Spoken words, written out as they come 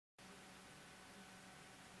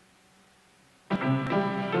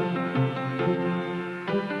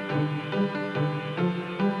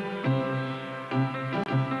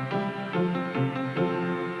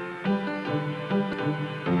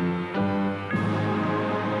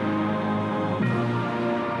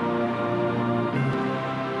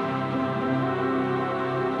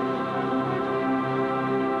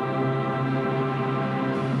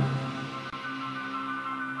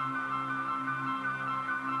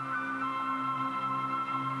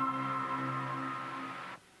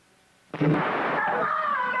And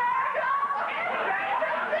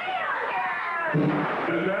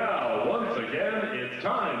now, once again, it's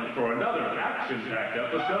time for another action-packed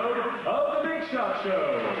episode of The Big Shot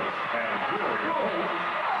Show. And here are your hosts,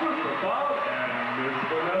 Super Bob and Miss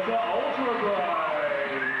Vanessa Ultra Bright.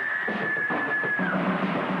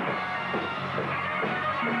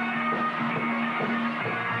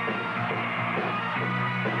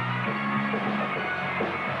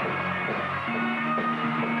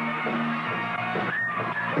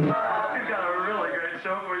 We've got a really great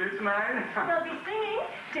show for you tonight. They'll be singing,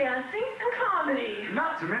 dancing, and comedy.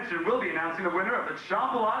 Not to mention, we'll be announcing the winner of the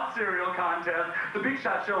Chomp-A-Lot cereal contest. The Big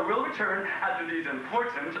Shot Show will return after these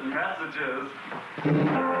important messages.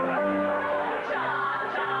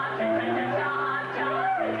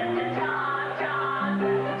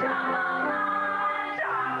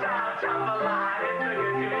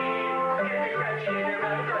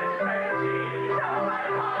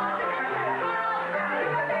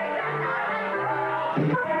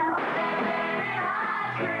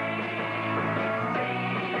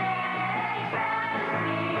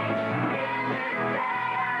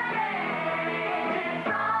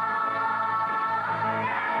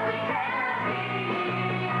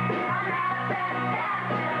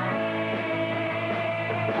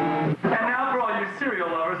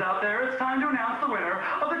 Cereal lovers out there, it's time to announce the winner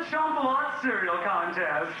of the Chomp-A-Lot cereal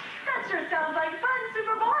contest. That sure sounds like fun,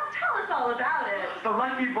 Super Bowl. Tell us all about it. The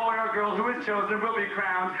lucky boy or girl who is chosen will be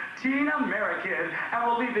crowned Teen American and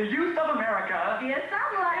will lead the youth of America via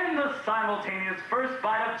satellite in the simultaneous first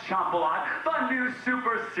bite of Chomp-A-Lot, the new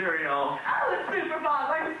super cereal. Oh, Super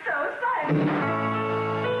Bob, I'm so excited.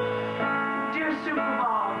 Dear Super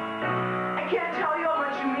Bob, I can't tell you how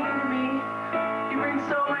much you mean to me. You bring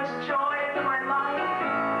so much joy into my life.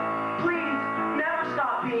 Please, never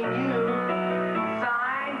stop being you.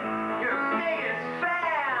 Signed, your biggest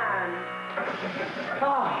fan.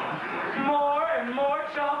 Oh, more and more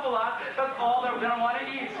Chomp-A-Lot. That's all they're going to want to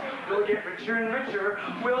eat. We'll get richer and richer.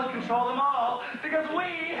 We'll control them all because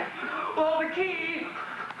we will hold the key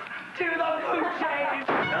to the food chain.